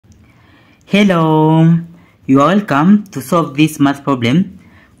Hello, you are welcome to solve this math problem,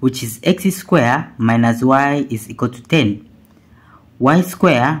 which is x squared minus y is equal to 10. Y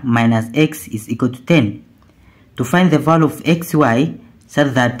squared minus x is equal to 10. To find the value of xy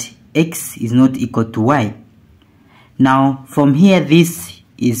such that x is not equal to y. Now from here, this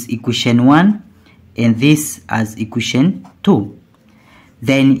is equation 1 and this as equation 2.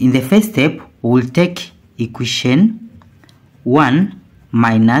 Then in the first step, we will take equation 1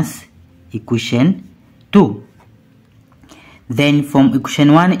 minus equation 2. Then from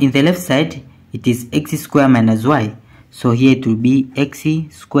equation 1 in the left side, it is x squared minus y. So here it will be x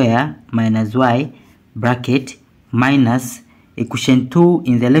squared minus y bracket minus equation 2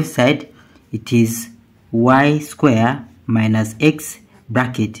 in the left side, it is y squared minus x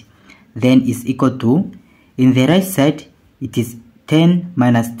bracket, then is equal to, in the right side, it is 10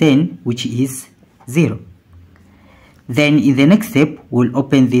 minus 10, which is 0. Then in the next step, we'll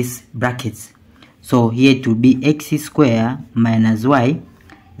open these brackets. So here it will be x squared minus y.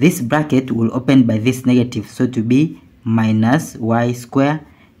 This bracket will open by this negative, so it will be minus y squared,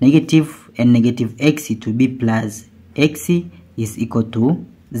 negative and negative x, it will be plus x is equal to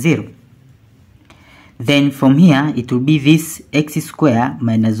 0. Then from here, it will be this x squared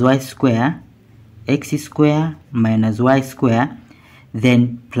minus y squared, x squared minus y squared,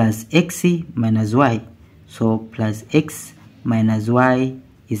 then plus x minus y. So plus x minus y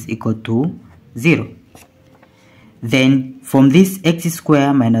is equal to 0. Then from this x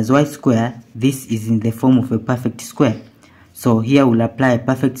squared minus y squared, this is in the form of a perfect square. So here we'll apply a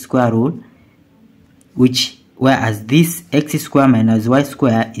perfect square rule, whereas this x squared minus y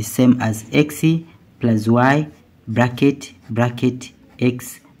squared is same as x plus y bracket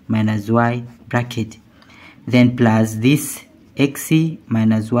x minus y bracket, then plus this x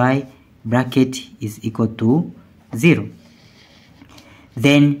minus y bracket is equal to 0.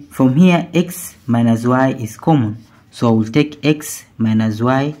 Then from here, x minus y is common, so we'll take x minus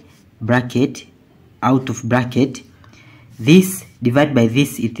y bracket out of bracket. This divided by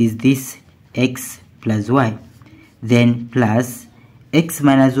this, it is this x plus y, then plus x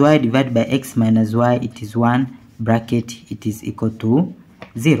minus y divided by x minus y, it is 1 bracket, it is equal to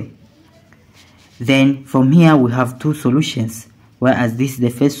 0. Then from here we have two solutions, whereas this is the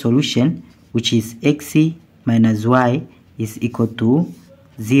first solution, which is x minus y is equal to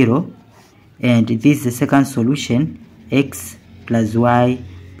 0, and this is the second solution, x plus y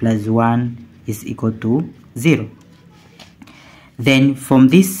plus 1 is equal to 0. Then from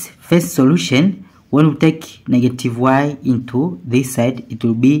this first solution, when we take negative y into this side, it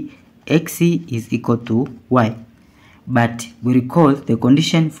will be x is equal to y. But we recall the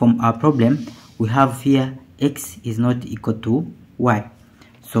condition from our problem, we have here x is not equal to y.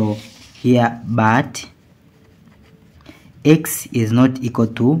 So here, but x is not equal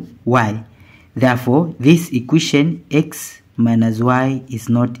to y. Therefore, this equation x minus y is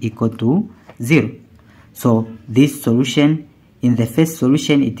not equal to 0. So this solution, in the first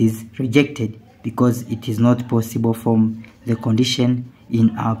solution, it is rejected because it is not possible from the condition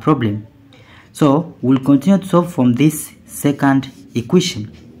in our problem. So we'll continue to solve from this second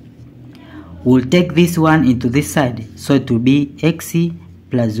equation. We'll take this one into this side, so it will be x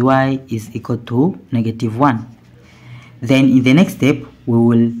plus y is equal to negative 1. Then in the next step, we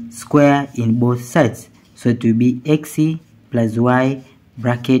will square in both sides, so it will be x plus y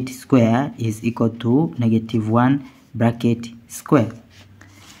bracket square is equal to negative 1 bracket square.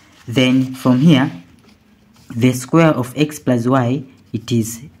 Then from here, the square of x plus y, it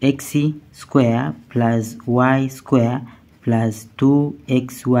is x square plus y square plus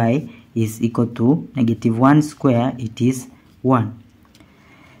 2xy is equal to negative 1 square, it is 1.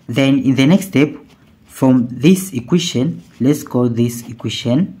 Then in the next step, from this equation, let's call this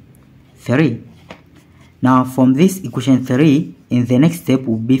equation 3. Now from this equation 3, in the next step,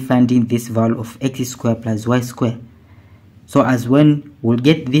 we'll be finding this value of x squared plus y squared. So as when we'll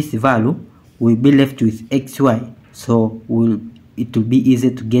get this value, we'll be left with xy. So it will be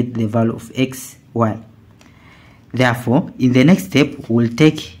easy to get the value of xy. Therefore, in the next step, we'll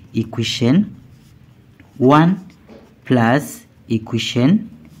take equation 1 plus equation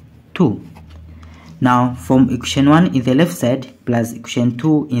 2. Now from equation 1 in the left side plus equation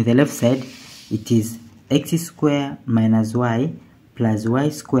 2 in the left side, it is x squared minus y plus y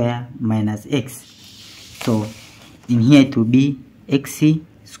squared minus x. So in here it will be x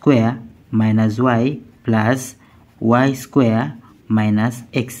squared minus y plus y squared minus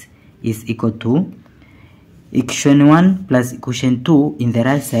x is equal to equation 1 plus equation 2 in the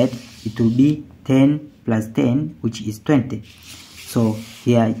right side, it will be 10 plus 10, which is 20. So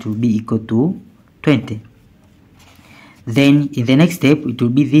here it will be equal to 20. Then in the next step, it will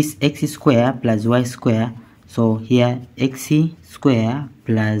be this x square plus y square. So here x square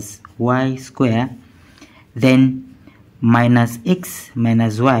plus y square, then minus x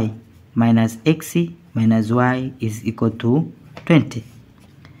minus y, minus x minus y is equal to 20.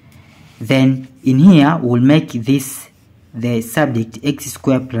 Then in here we'll make this the subject x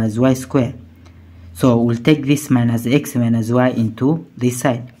square plus y square. So we'll take this minus x minus y into this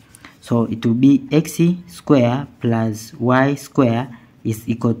side. So it will be x square plus y square is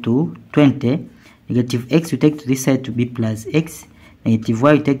equal to 20. Negative x we take to this side to be plus x. Negative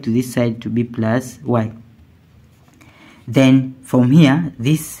y we take to this side to be plus y. Then from here,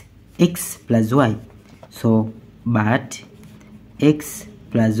 this x plus y. So, but x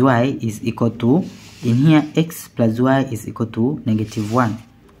plus y is equal to, in here x plus y is equal to negative 1.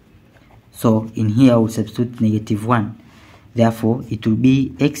 So, in here we'll substitute negative 1. Therefore, it will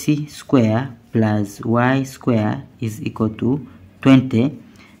be x square plus y square is equal to 20.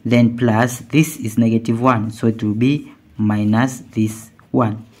 Then plus, this is negative 1. So, it will be minus this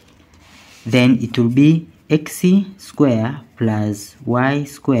 1. Then it will be x square plus y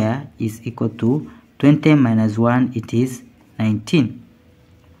square is equal to 20 minus 1, it is 19.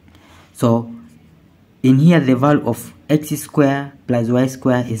 So, in here the value of x square plus y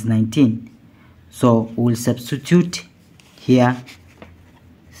square is 19. So, we'll substitute here,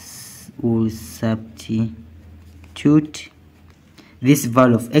 we'll substitute this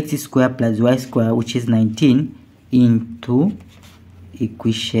value of x square plus y square, which is 19, into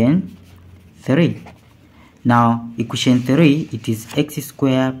equation 3. Now, equation 3, it is x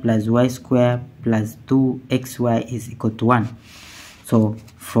square plus y square plus 2xy is equal to 1. So,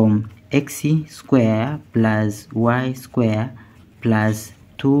 from x square plus y square plus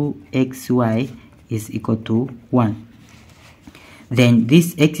 2xy is equal to 1. Then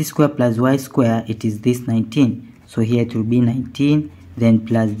this x square plus y square, it is this 19. So, here it will be 19, then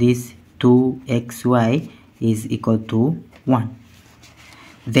plus this 2xy is equal to 1.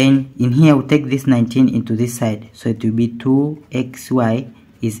 Then in here we'll take this 19 into this side, so it will be 2xy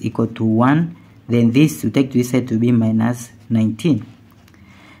is equal to 1. Then this will take to this side to be minus 19.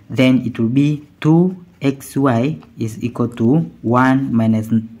 Then it will be 2xy is equal to 1 minus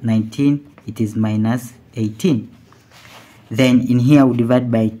 19, it is minus 18. Then in here we'll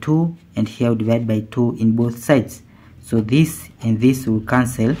divide by 2, and here we'll divide by 2 in both sides. So this and this will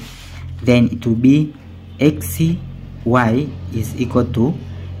cancel. Then it will be xy is equal to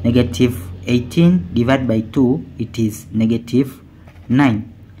negative 18 divided by 2, it is negative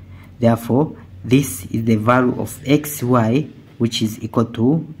 9. Therefore, this is the value of xy, which is equal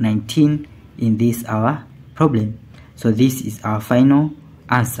to 19 in this our problem. So this is our final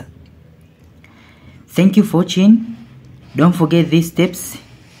answer. Thank you for watching. Don't forget these steps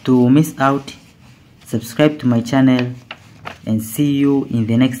to miss out. Subscribe to my channel and see you in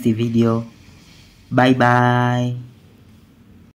the next video. Bye bye.